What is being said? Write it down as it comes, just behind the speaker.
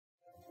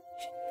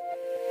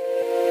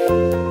So,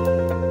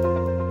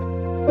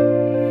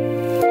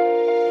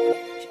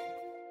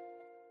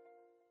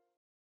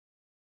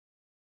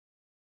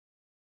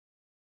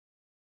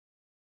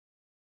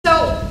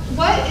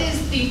 what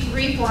is the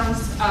 3 forms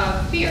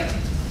of fear?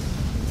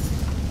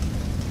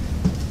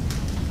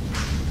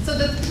 So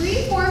the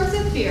 3 forms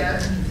of fear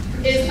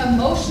is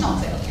emotional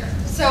failure.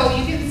 So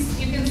you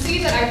can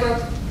see that I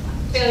broke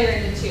failure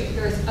into 2.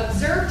 There's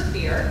observed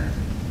fear,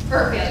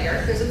 or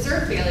failure. There's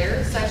observed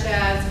failure, such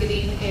as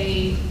getting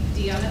a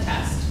D on the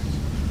test,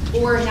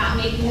 or not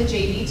making the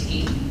JV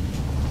team,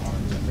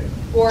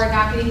 or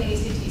not getting the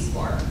ACT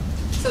score.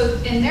 So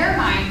in their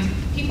mind,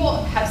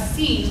 people have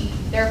seen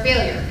their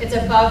failure. It's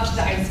above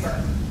the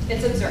iceberg.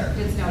 It's observed,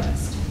 it's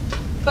noticed.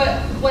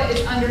 But what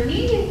is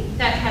underneath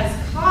that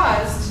has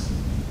caused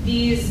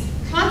these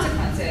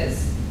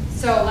consequences,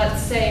 so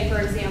let's say,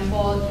 for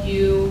example,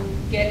 you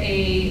get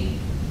a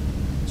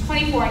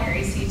 24 on your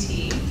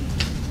ACT,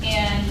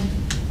 and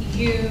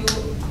you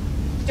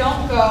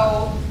don't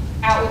go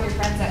out with your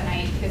friends at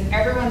night because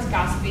everyone's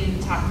gossiping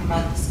and talking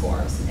about the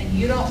scores, and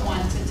you don't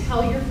want to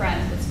tell your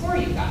friends what score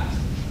you got.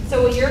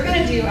 So what you're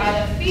going to do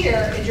out of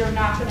fear is you're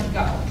not going to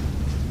go.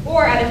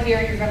 Or out of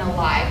fear, you're going to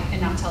lie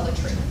and not tell the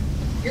truth.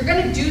 You're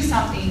going to do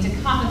something to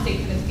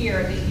compensate for the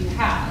fear that you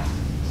have.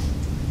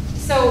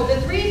 So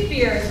the 3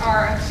 fears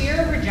are a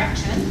fear of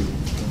rejection.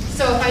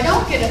 So if I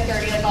don't get a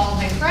 30 like all of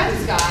my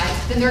friends got,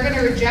 then they're going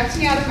to reject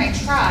me out of my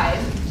tribe,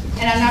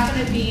 and I'm not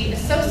going to be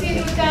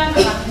associated with them,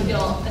 I'm not going to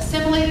feel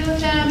assimilated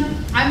with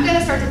them, I'm going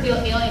to start to feel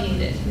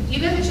alienated,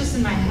 even if it's just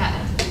in my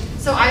head.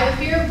 So I have a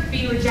fear of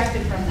being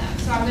rejected from them,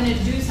 so I'm going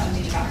to do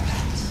something about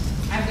that.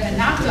 I'm going to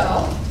not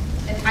go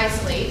and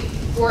isolate,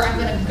 or I'm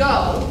going to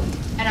go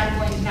and I'm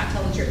going to not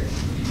tell the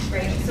truth,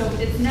 right? So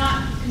it's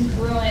not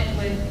congruent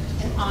with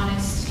an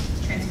honest,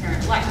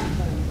 transparent life.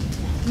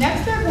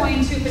 Next, they're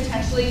going to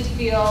potentially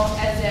feel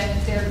as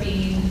if they're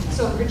being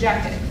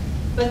rejected.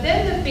 But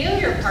then the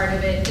failure part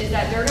of it is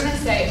that they're going to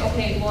say,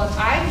 okay, well, if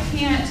I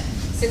can't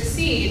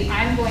succeed,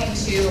 I'm going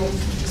to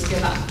just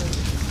give up.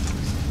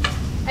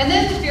 And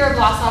then the fear of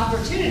lost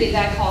opportunity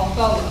that I call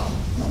FOMO.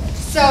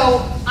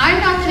 So I'm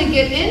not going to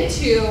get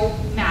into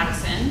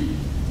Madison.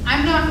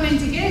 I'm not going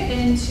to get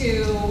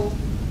into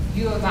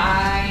U of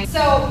I.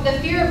 So the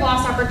fear of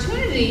lost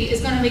opportunity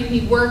is going to make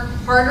me work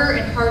harder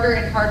and harder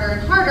and harder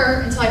and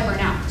harder until I burn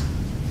out.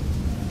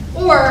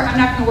 Or I'm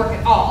not going to work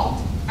at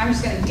all. I'm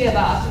just going to give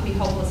up and be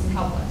hopeless and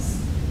helpless.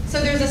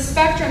 So there's a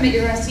spectrum that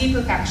you're going to see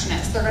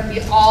perfectionists. They're going to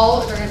be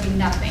all, or they're going to be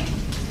nothing.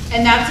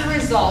 And that's a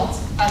result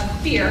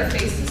of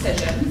fear-based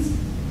decisions,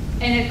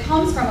 and it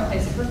comes from a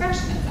place of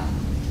perfectionism.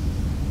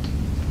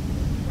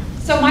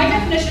 So my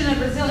definition of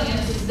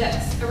resilience is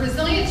this. A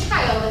resilient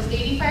child is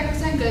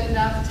 85% good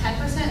enough,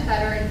 10%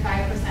 better, and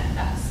 5%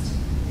 best.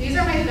 These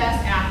are my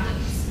best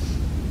athletes.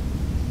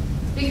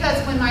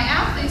 Because when my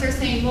athletes are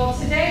saying, well,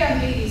 today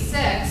I'm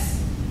 86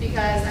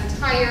 because I'm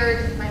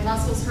tired, my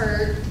muscles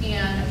hurt,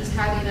 and I'm just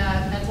having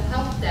a mental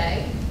health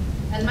day,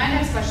 and my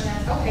next question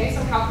is, okay,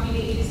 so how can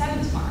you be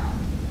 87 tomorrow?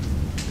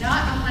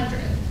 Not 100.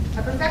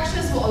 A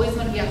perfectionist will always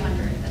want to be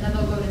 100, and then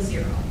they'll go to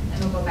 0,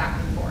 and they'll go back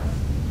and forth.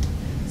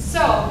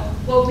 So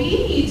what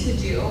we need to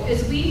do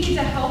is we need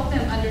to help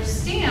them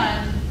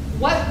understand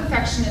what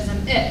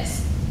perfectionism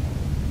is.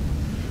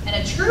 And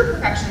a true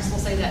perfectionist will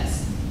say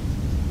this: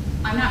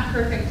 I'm not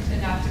perfect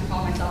enough to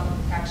call myself a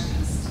perfectionist.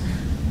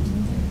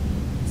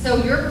 So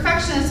your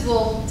perfectionist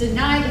will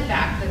deny the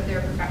fact that they're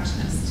a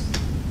perfectionist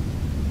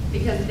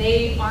because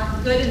they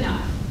aren't good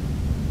enough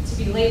to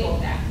be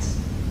labeled that,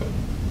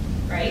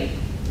 right?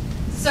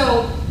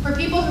 So for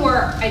people who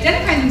are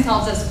identifying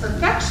themselves as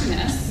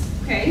perfectionists,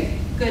 okay,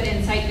 good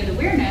insight, good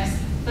awareness,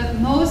 but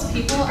most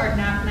people are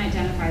not going to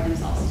identify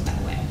themselves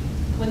that way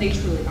when they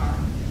truly are.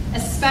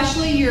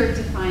 Especially your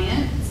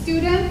defiant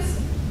students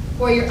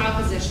or your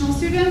oppositional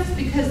students,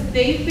 because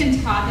they've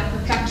been taught that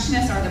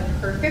perfectionists are the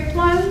perfect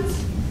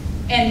ones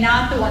and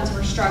not the ones who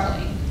are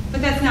struggling.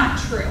 But that's not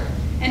true.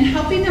 And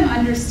helping them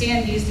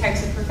understand these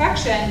types of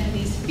perfection and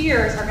these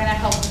fears are going to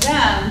help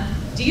them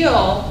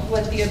deal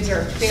with the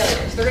observed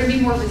failures. They're going to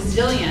be more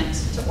resilient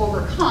to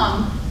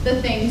overcome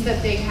the things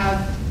that they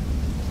have,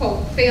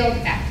 quote, failed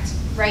at,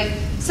 right?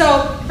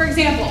 So, for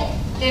example,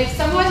 if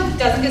someone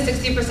doesn't get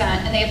 60%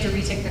 and they have to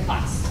retake the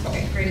class,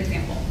 okay, great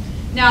example.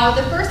 Now,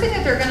 the first thing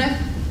that they're going to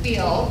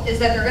feel is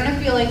that they're going to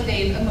feel like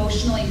they've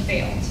emotionally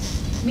failed,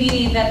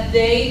 meaning that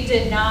they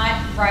did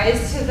not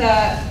rise to the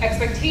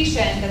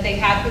expectation that they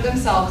had for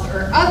themselves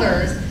or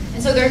others,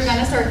 and so they're going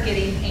to start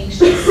getting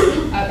anxious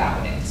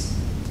about it.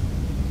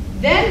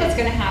 Then what's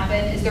going to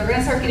happen is they're going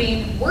to start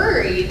getting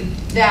worried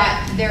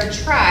that their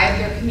tribe,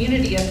 their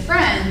community of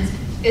friends,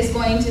 is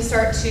going to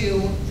start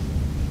to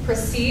push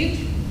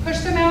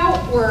them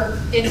out, or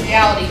in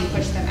reality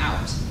push them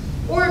out.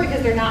 Or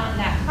because they're not in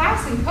that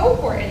class and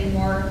cohort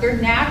anymore, they're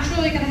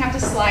naturally going to have to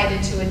slide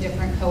into a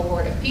different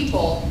cohort of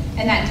people,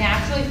 and that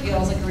naturally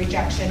feels like a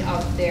rejection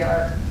of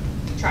their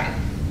tribe,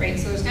 right?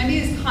 So there's going to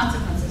be these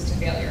consequences to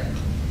failure.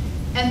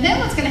 And then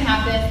what's going to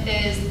happen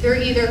is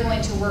they're either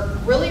going to work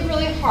really,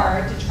 really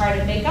hard to try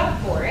to make up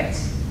for it,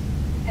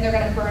 and they're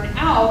going to burn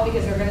out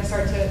because they're going to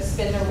start to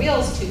spin their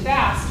wheels too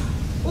fast.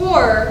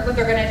 Or what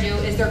they're going to do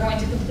is they're going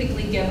to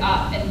completely give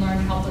up and learn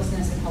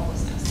helplessness and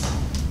hopelessness,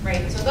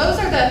 right? So those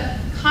are the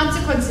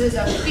consequences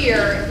of fear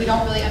if we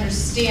don't really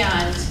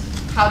understand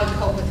how to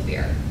cope with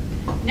fear.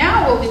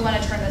 Now what we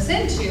want to turn this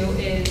into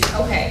is,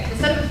 okay,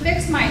 instead of a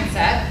fixed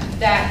mindset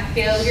that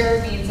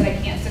failure means that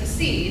I can't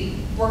succeed,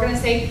 we're going to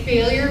say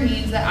failure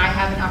means that I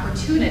have an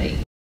opportunity.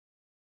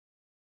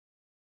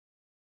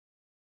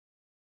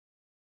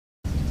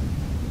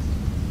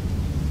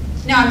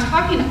 Now I'm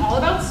talking all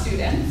about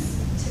students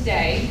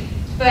today,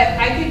 but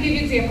I could give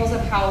you examples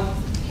of how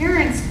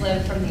parents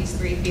live from these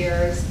 3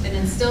 fears and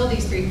instill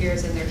these 3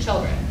 fears in their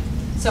children.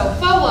 So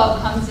FOLO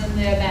comes in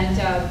the event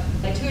of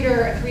a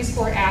tutor, a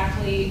 3-sport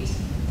athlete,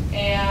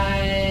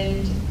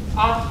 and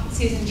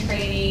off-season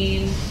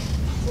training,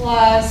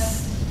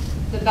 plus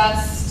the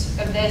best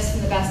of this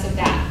and the best of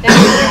that.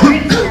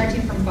 That's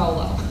parenting from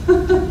FOLO.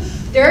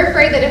 They're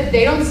afraid that if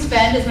they don't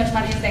spend as much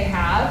money as they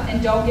have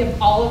and don't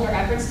give all of their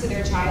efforts to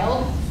their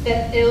child,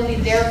 that it'll be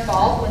their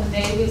fault when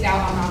they lose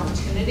out on an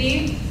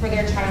opportunity for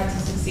their child to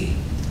succeed.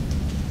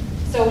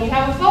 So when you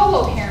have a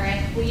FOLO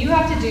parent, what you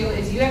have to do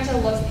is you have to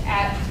look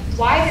at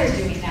why they're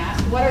doing that,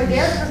 what are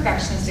their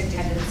perfectionistic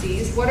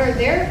tendencies, what are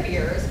their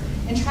fears,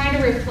 and trying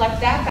to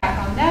reflect that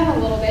back on them a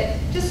little bit,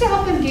 just to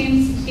help them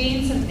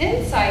gain some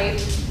insight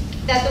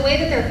that the way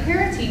that they're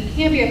parenting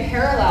can be a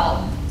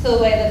parallel to the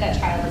way that that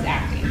child is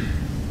acting.